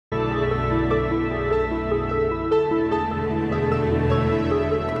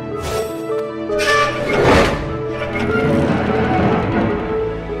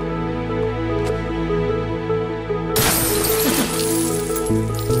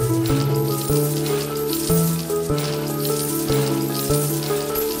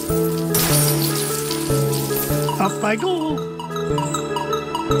Up I go.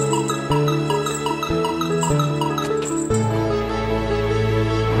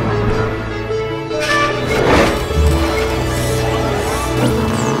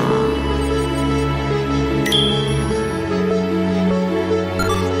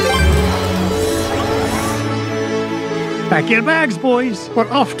 Pack your bags, boys. We're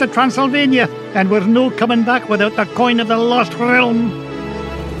off to Transylvania, and we're no coming back without the coin of the lost realm.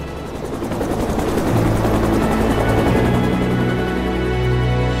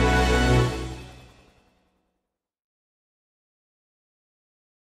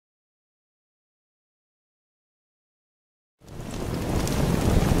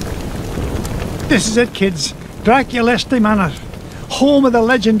 This is it, kids. Draculesti Manor, home of the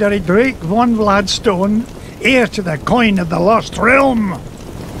legendary Drake von Vladstone, heir to the coin of the lost realm.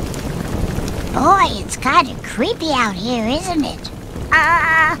 Boy, it's kind of creepy out here, isn't it?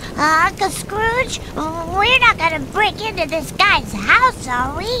 Uncle Scrooge, we're not gonna break into this guy's house,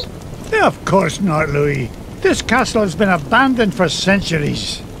 are we? Of course not, Louis. This castle has been abandoned for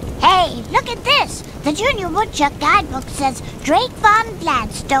centuries. Hey, look at this! The Junior Woodchuck guidebook says Drake von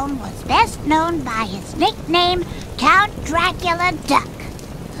Gladstone was best known by his nickname, Count Dracula Duck.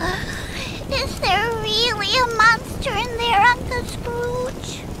 Is there really a monster in there, Uncle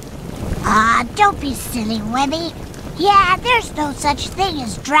Scrooge? Don't be silly, Webby. Yeah, there's no such thing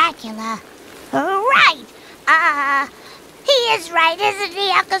as Dracula. Right! He is right, isn't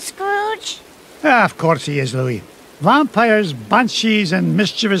he, Uncle Scrooge? Of course he is, Louis. Vampires, banshees, and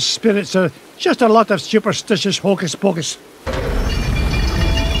mischievous spirits are just a lot of superstitious hocus-pocus.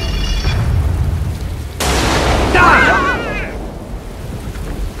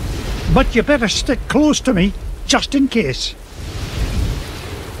 But you better stick close to me, just in case.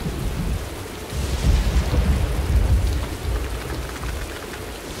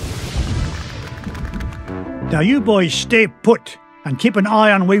 Now you boys stay put and keep an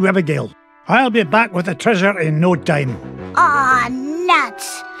eye on wee Abigail. I'll be back with the treasure in no time. Aw,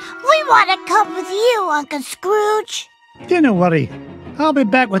 nuts! We want to come with you, Uncle Scrooge. Don't worry. I'll be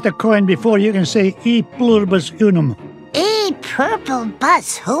back with the coin before you can say E pluribus unum. E purple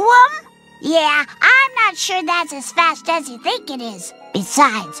bus who'um? Yeah, I'm not sure that's as fast as you think it is.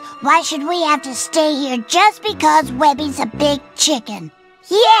 Besides, why should we have to stay here just because Webby's a big chicken?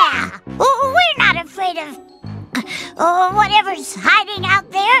 Yeah, we're not afraid of whatever's hiding out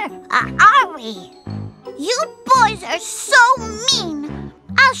there, are we? You boys are so mean.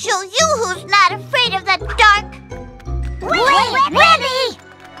 I'll show you who's not afraid of the dark. Wait, Webby!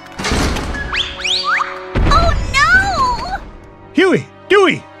 Oh no! Huey,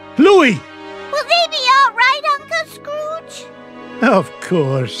 Dewey, Louie! Will they be all right, Uncle Scrooge? Of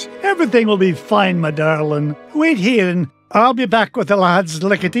course. Everything will be fine, my darling. Wait here and I'll be back with the lads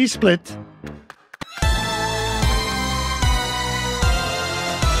lickety-split.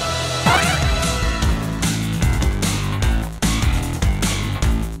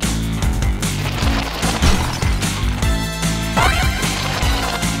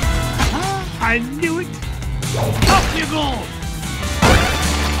 I knew it! Up you go!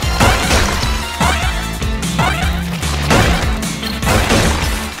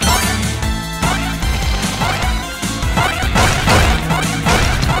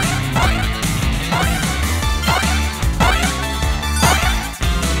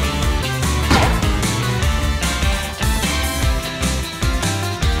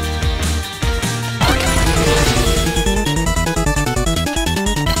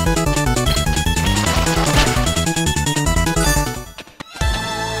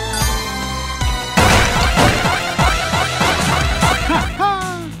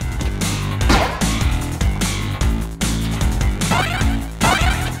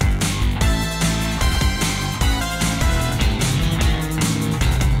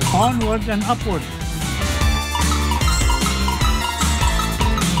 Onward and upward.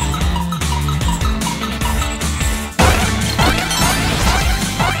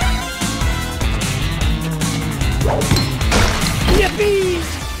 Yippee!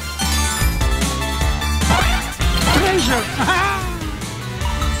 Treasure!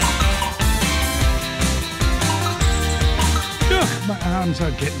 Ugh, my arms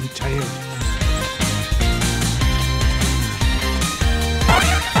are getting tired.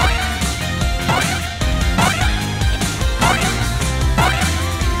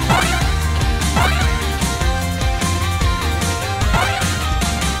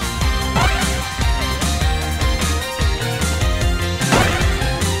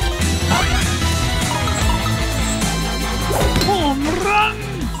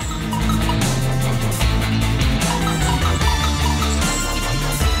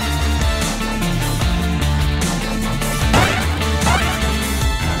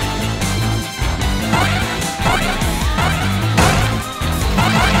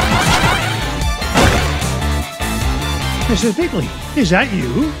 Mrs. Biggley, is that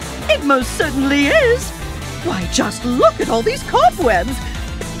you? It most certainly is. Why, just look at all these cobwebs.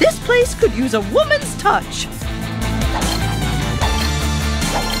 This place could use a woman's touch.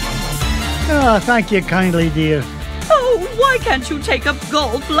 Ah, thank you kindly, dear. Oh, why can't you take up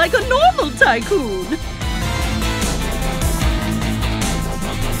golf like a normal tycoon?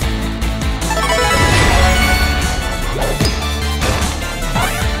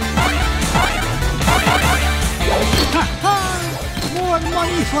 More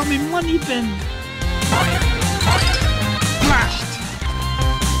money for me money bin. Blast!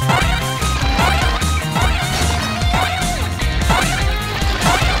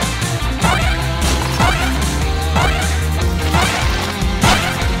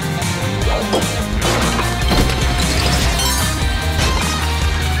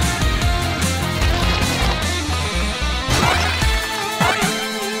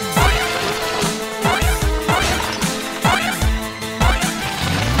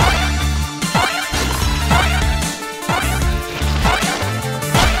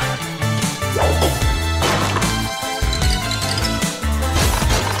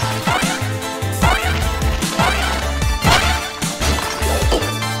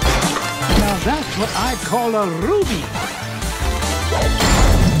 That's what I call a ruby.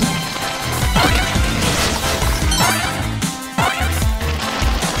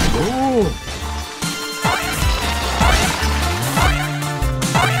 Oh.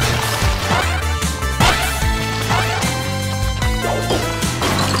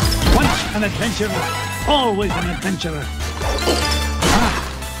 Once an adventurer, always an adventurer.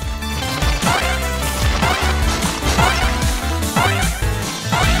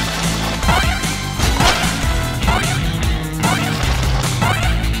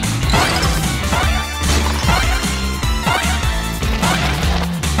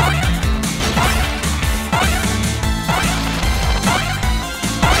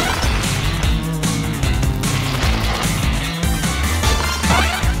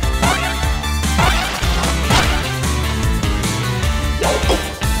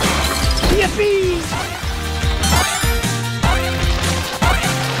 Yippee!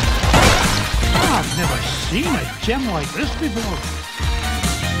 I've never seen a gem like this before.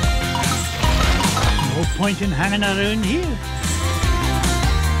 No point in hanging around here.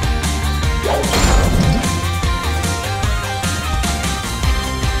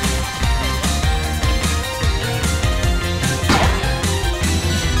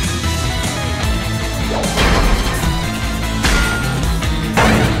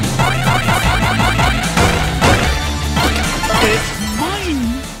 It's mine!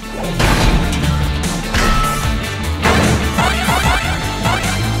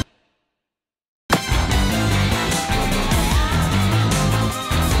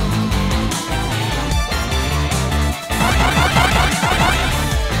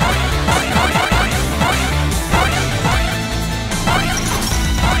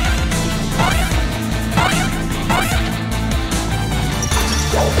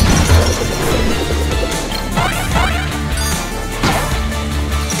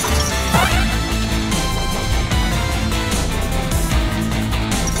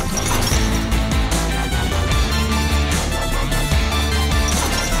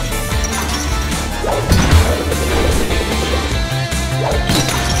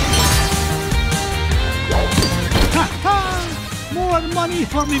 More money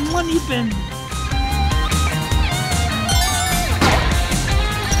for me money bin.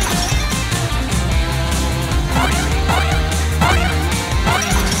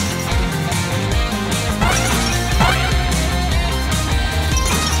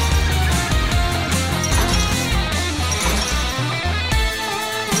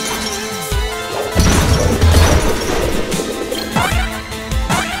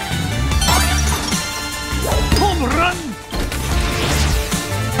 Home run!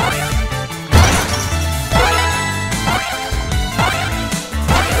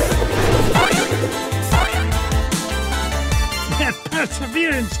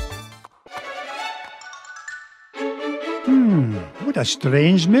 Perseverance. What a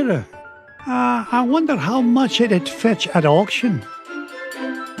strange mirror. I wonder how much it'd fetch at auction.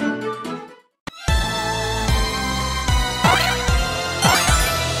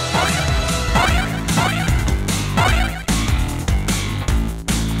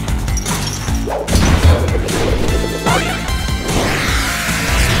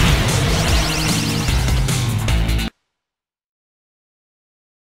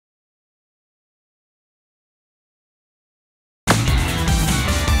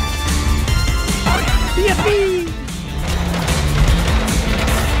 Yippee!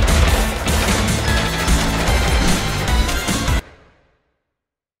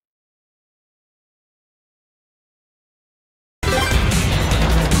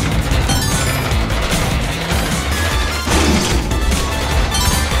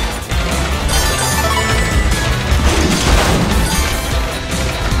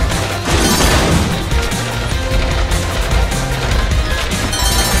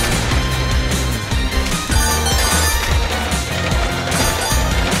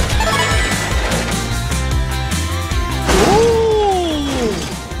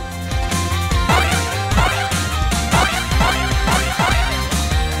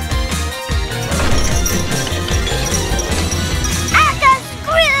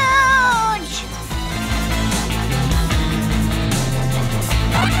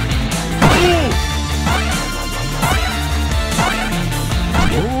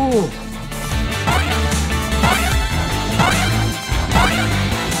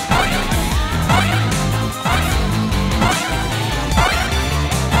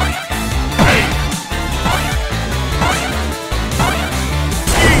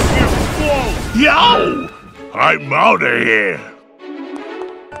 I'm out of here.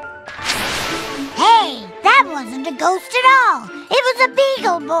 Hey, that wasn't a ghost at all. It was a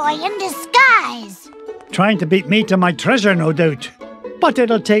beagle boy in disguise. Trying to beat me to my treasure, no doubt. But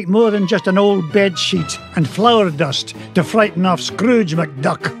it'll take more than just an old bed sheet and flour dust to frighten off Scrooge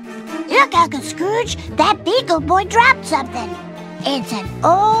McDuck. Look, Uncle Scrooge, that beagle boy dropped something. It's an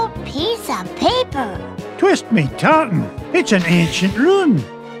old piece of paper. Twist me tartan, it's an ancient rune.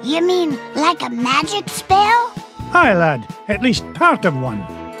 You mean like a magic spell? Aye, lad, at least part of one.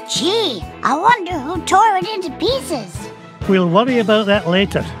 Gee, I wonder who tore it into pieces. We'll worry about that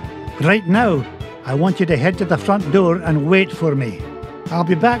later. Right now, I want you to head to the front door and wait for me. I'll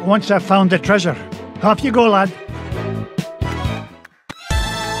be back once I've found the treasure. Off you go, lad.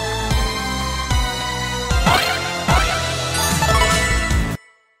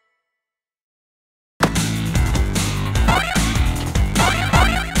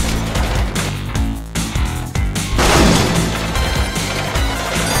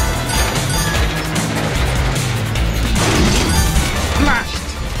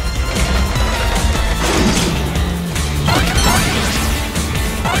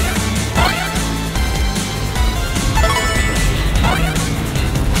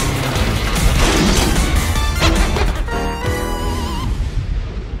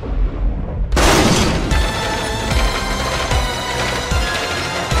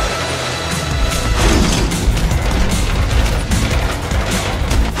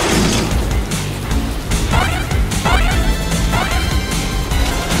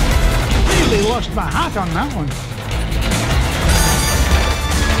 Lost my hat on that one.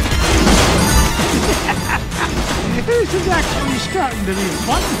 This is actually starting to be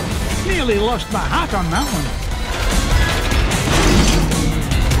fun. Nearly lost my hat on that one.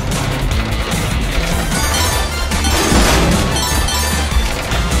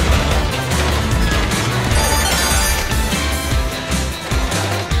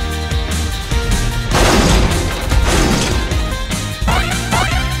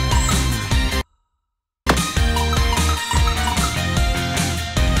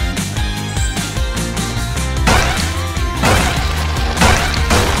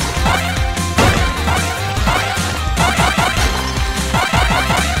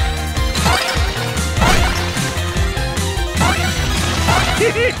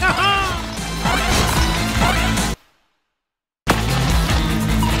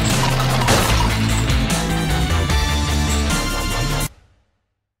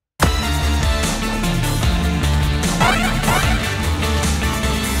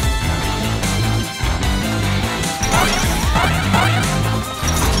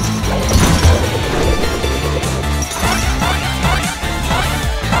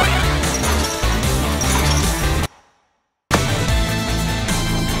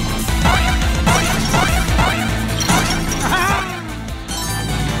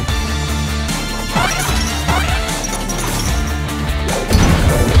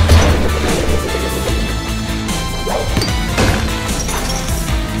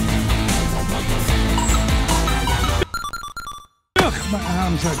 My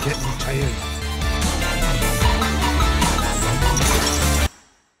arms are getting tired.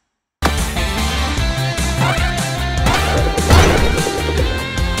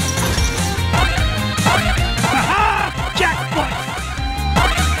 Aha! Jackpot!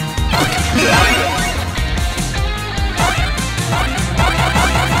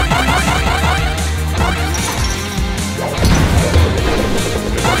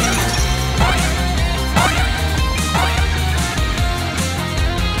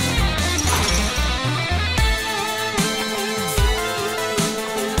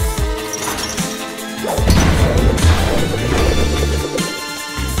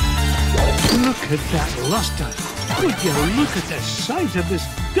 Look at that luster. Would you look at the size of this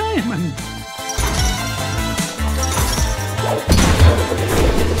diamond?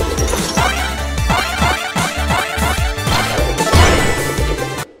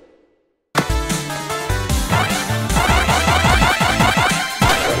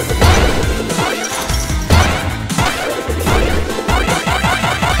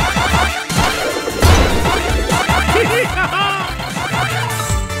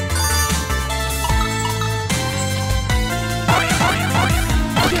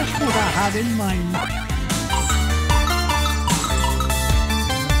 In mind.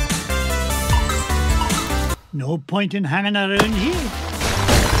 No point in hanging around here.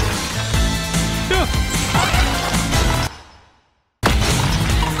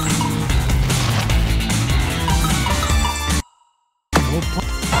 No point.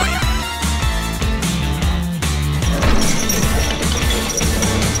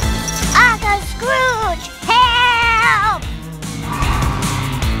 Uncle Scrooge, help!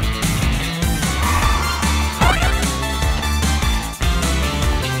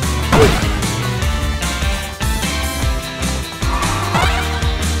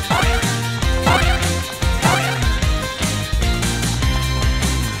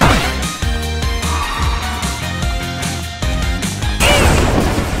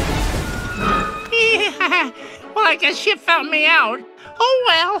 Well, I guess you found me out. Oh,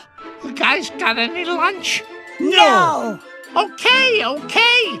 well. You guys got any lunch? No! Okay.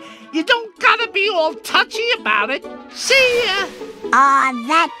 You don't gotta be all touchy about it. See ya. Aw,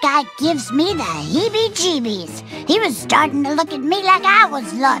 that guy gives me the heebie-jeebies. He was starting to look at me like I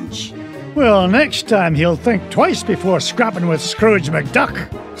was lunch. Well, next time he'll think twice before scrapping with Scrooge McDuck.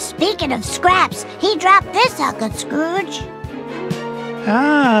 Speaking of scraps, he dropped this, Uncle Scrooge.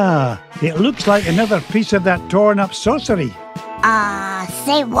 Ah, it looks like another piece of that torn-up sorcery.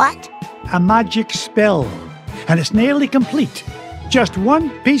 Say what? A magic spell, and it's nearly complete. Just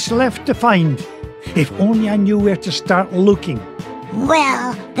one piece left to find. If only I knew where to start looking.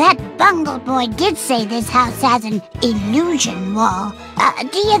 Well, that bungle boy did say this house has an illusion wall.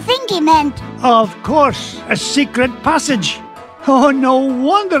 Do you think he meant... Of course, a secret passage. Oh, no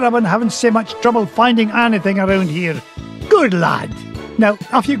wonder I've been having so much trouble finding anything around here. Good lad. Now,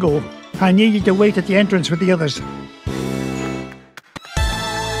 off you go. I need you to wait at the entrance with the others.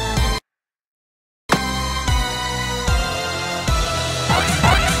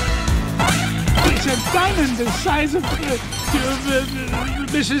 It's a diamond the size of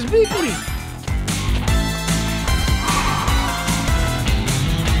Mrs. Beakley.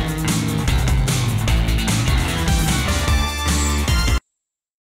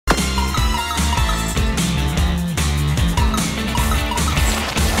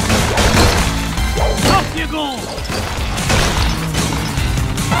 Off you go!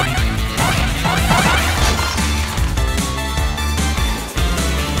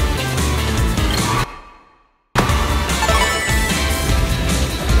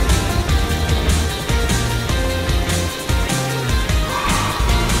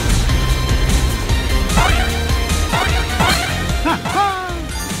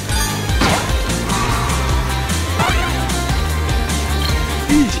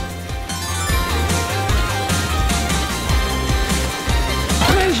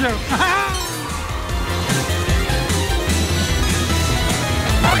 Treasure!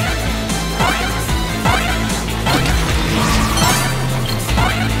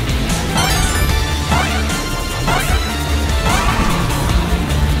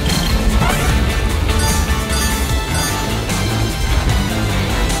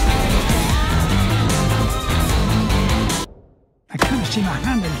 I can't see my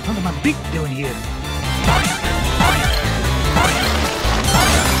hand in front of my beak down here.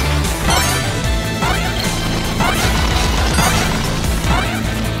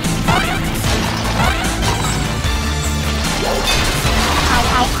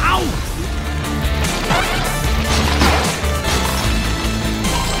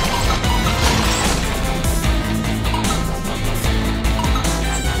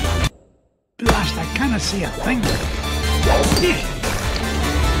 Blast, I cannot see a thing.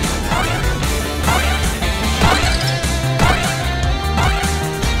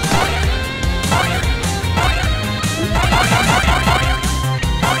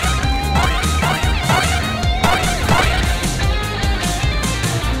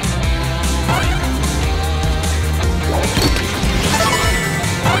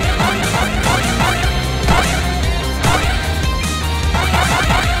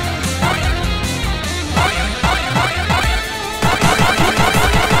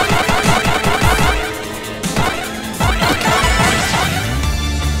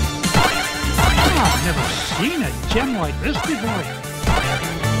 Seen a gem like this before.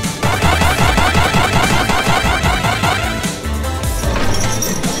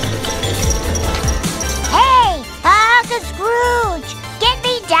 Hey, Uncle Scrooge! Get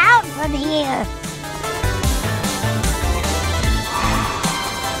me down from here!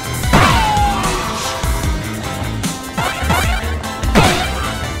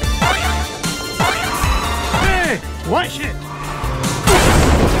 Hey, watch it!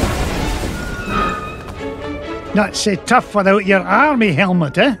 Not so tough without your army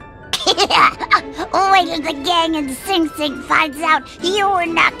helmet, eh? Wait till the gang in Sing Sing finds out you were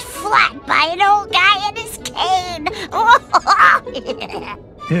knocked flat by an old guy in his cane.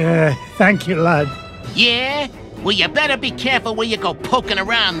 Thank you, lad. Yeah? Well, you better be careful where you go poking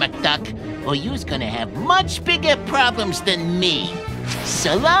around, McDuck, or you's gonna have much bigger problems than me.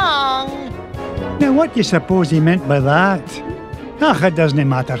 So long! Now, what do you suppose he meant by that? Ach, it doesn't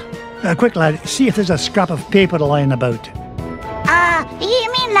matter. Quick, lad, see if there's a scrap of paper lying about.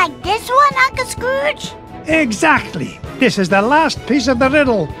 You mean like this one, Uncle Scrooge? Exactly. This is the last piece of the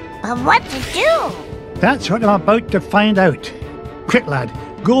riddle. But what to do? That's what I'm about to find out. Quick, lad,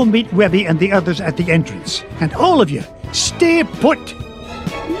 go meet Webby and the others at the entrance. And all of you, stay put.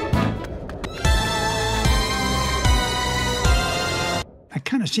 I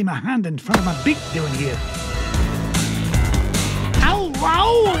can't trying to see my hand in front of my beak doing here? Ow,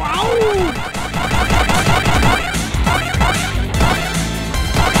 ow, ow!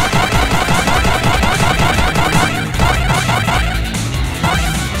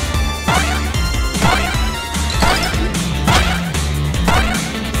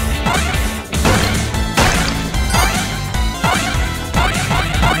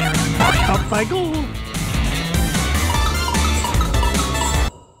 Up I go.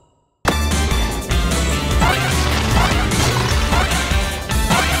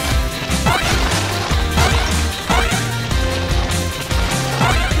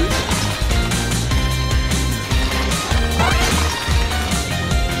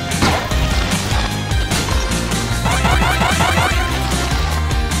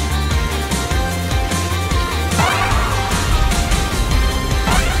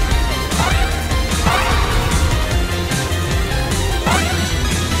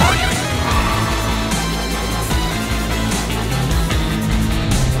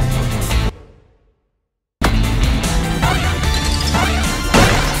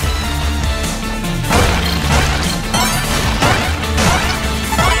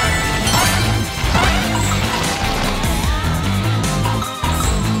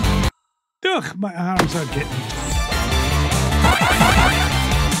 Ugh, my arms are getting...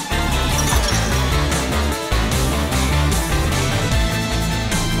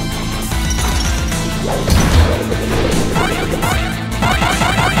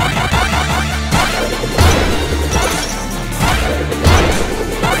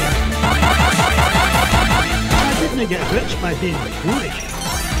 I didn't get rich by being foolish.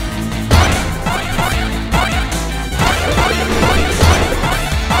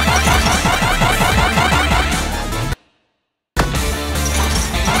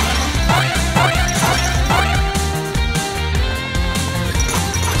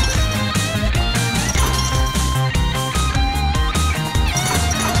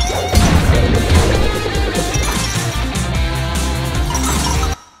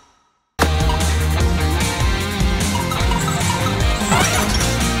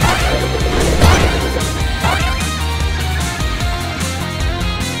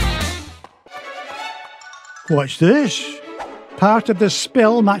 What's this? Part of the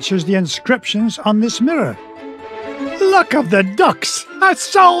spell matches the inscriptions on this mirror. Luck of the ducks! I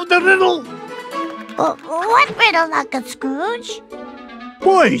solved the riddle! What riddle, Uncle Scrooge?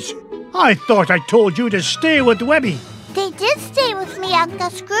 Boys, I thought I told you to stay with Webby. They did stay with me, Uncle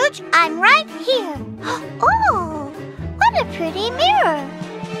Scrooge. I'm right here. Oh, what a pretty mirror.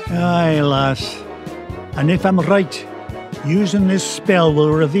 Aye, lass. And if I'm right, using this spell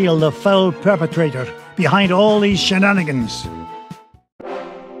will reveal the foul perpetrator behind all these shenanigans.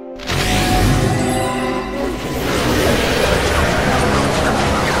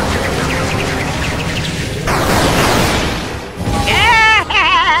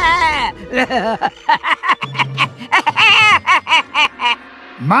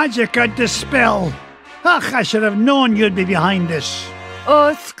 Magic and dispel. Ach, I should have known you'd be behind this.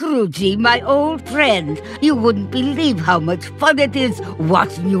 Oh, Scroogey, my old friend, you wouldn't believe how much fun it is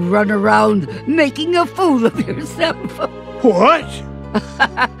watching you run around making a fool of yourself. What?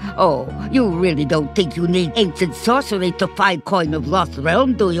 Oh, you really don't think you need ancient sorcery to find coin of lost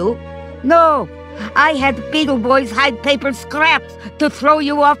realm, do you? No, I had Beetle Boys hide paper scraps to throw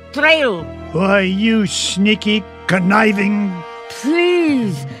you off trail. Why, you sneaky, conniving...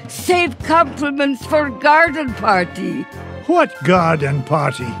 Please, save compliments for garden party. What garden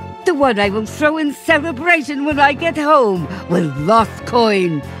party? The one I will throw in celebration when I get home with lost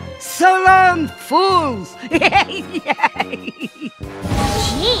coin. So long, fools! Gee,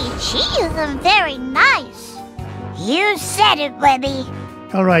 she isn't very nice. You said it, Webby.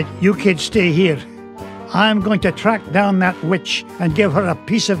 All right, you kids stay here. I'm going to track down that witch and give her a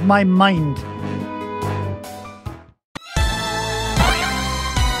piece of my mind.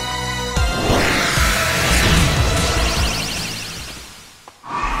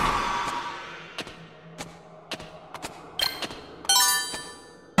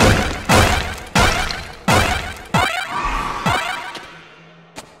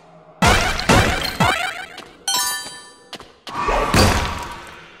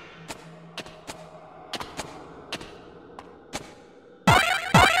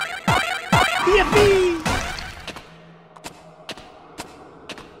 Yippee!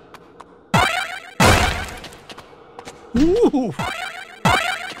 Ooh!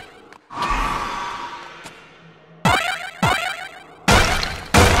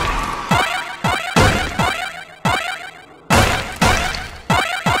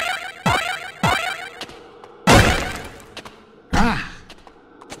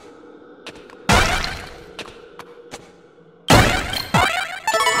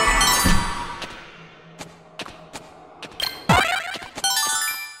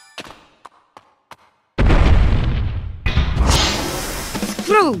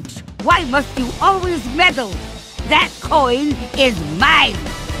 Scrooge, why must you always meddle? That coin is mine!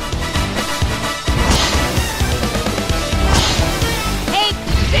 Take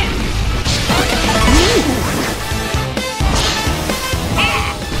this!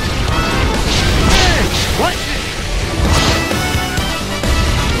 What?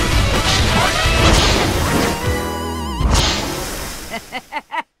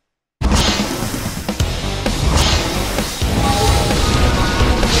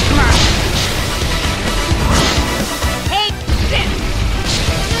 Take this!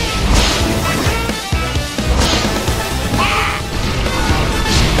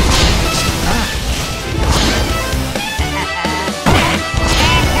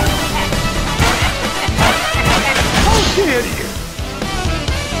 How dare you?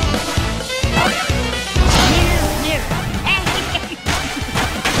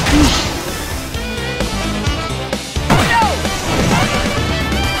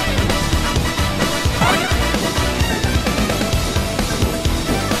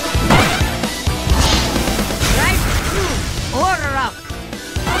 Right through. Order up.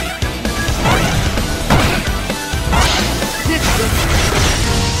 This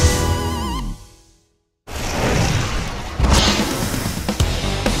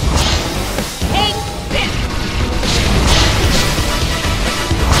Take this.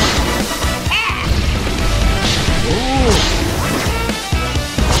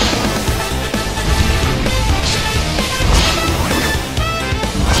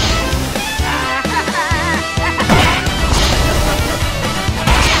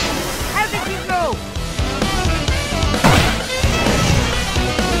 How did you go?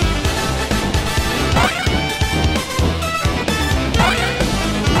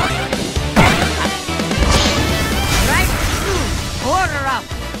 Right through. Order up.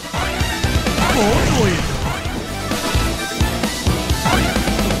 Oh, no.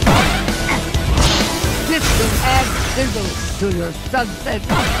 This will add sizzle to your sunset.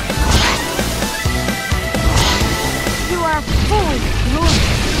 You are fully groomed.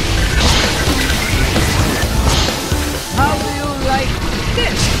 How do you like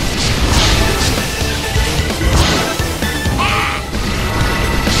this?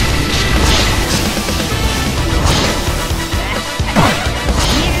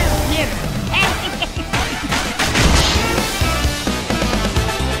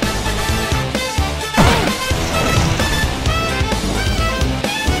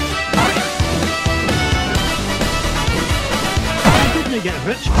 Didn't they get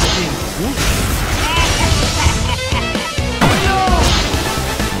rich by being poor?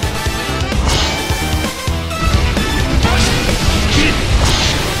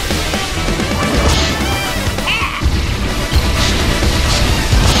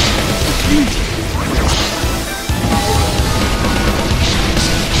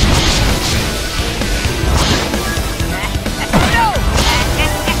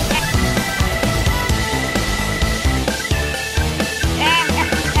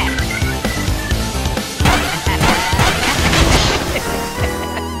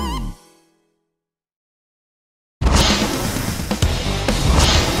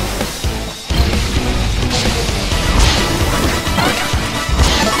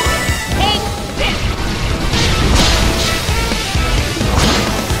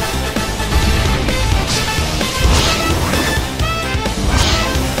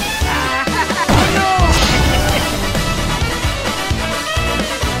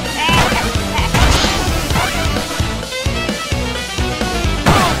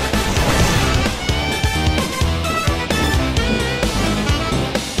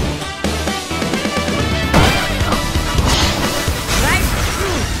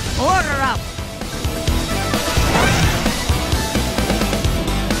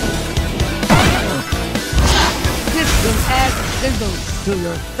 sizzle to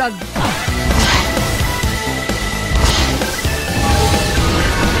your sunspot.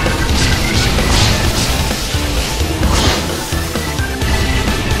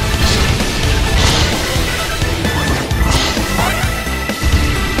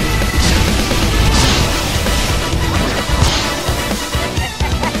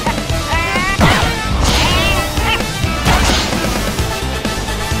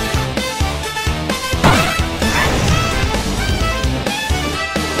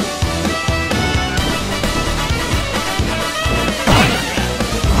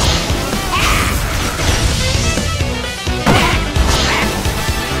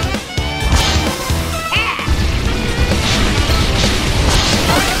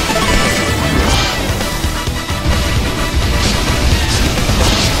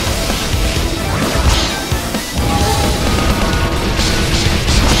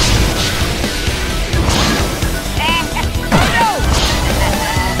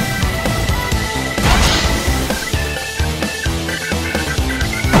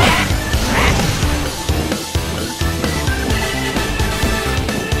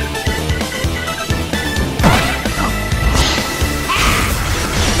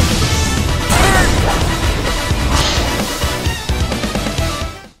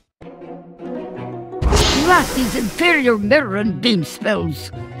 Drat these inferior mirror and beam spells.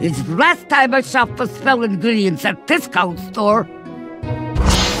 It's the last time I shop for spell ingredients at discount store.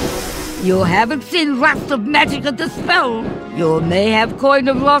 You haven't seen Wrath of Magica the spell. You may have Coin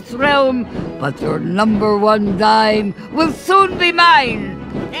of Lost Realm, but your #1 dime will soon be mine.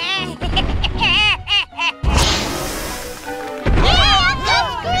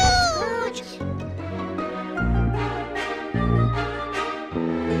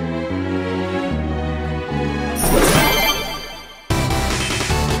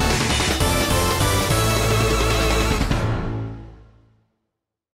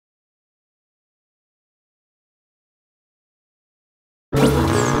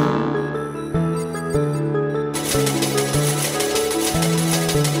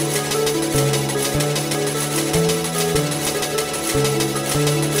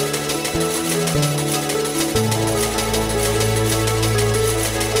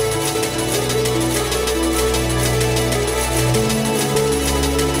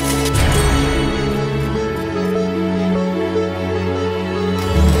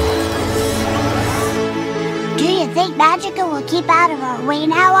 Think Magica will keep out of our way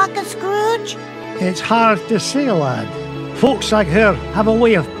now, Uncle Scrooge? It's hard to say, lad. Folks like her have a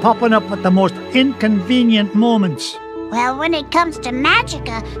way of popping up at the most inconvenient moments. Well, when it comes to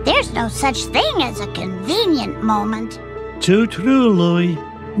Magica, there's no such thing as a convenient moment. Too true, Louis.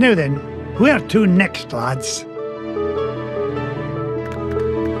 Now then, where to next, lads?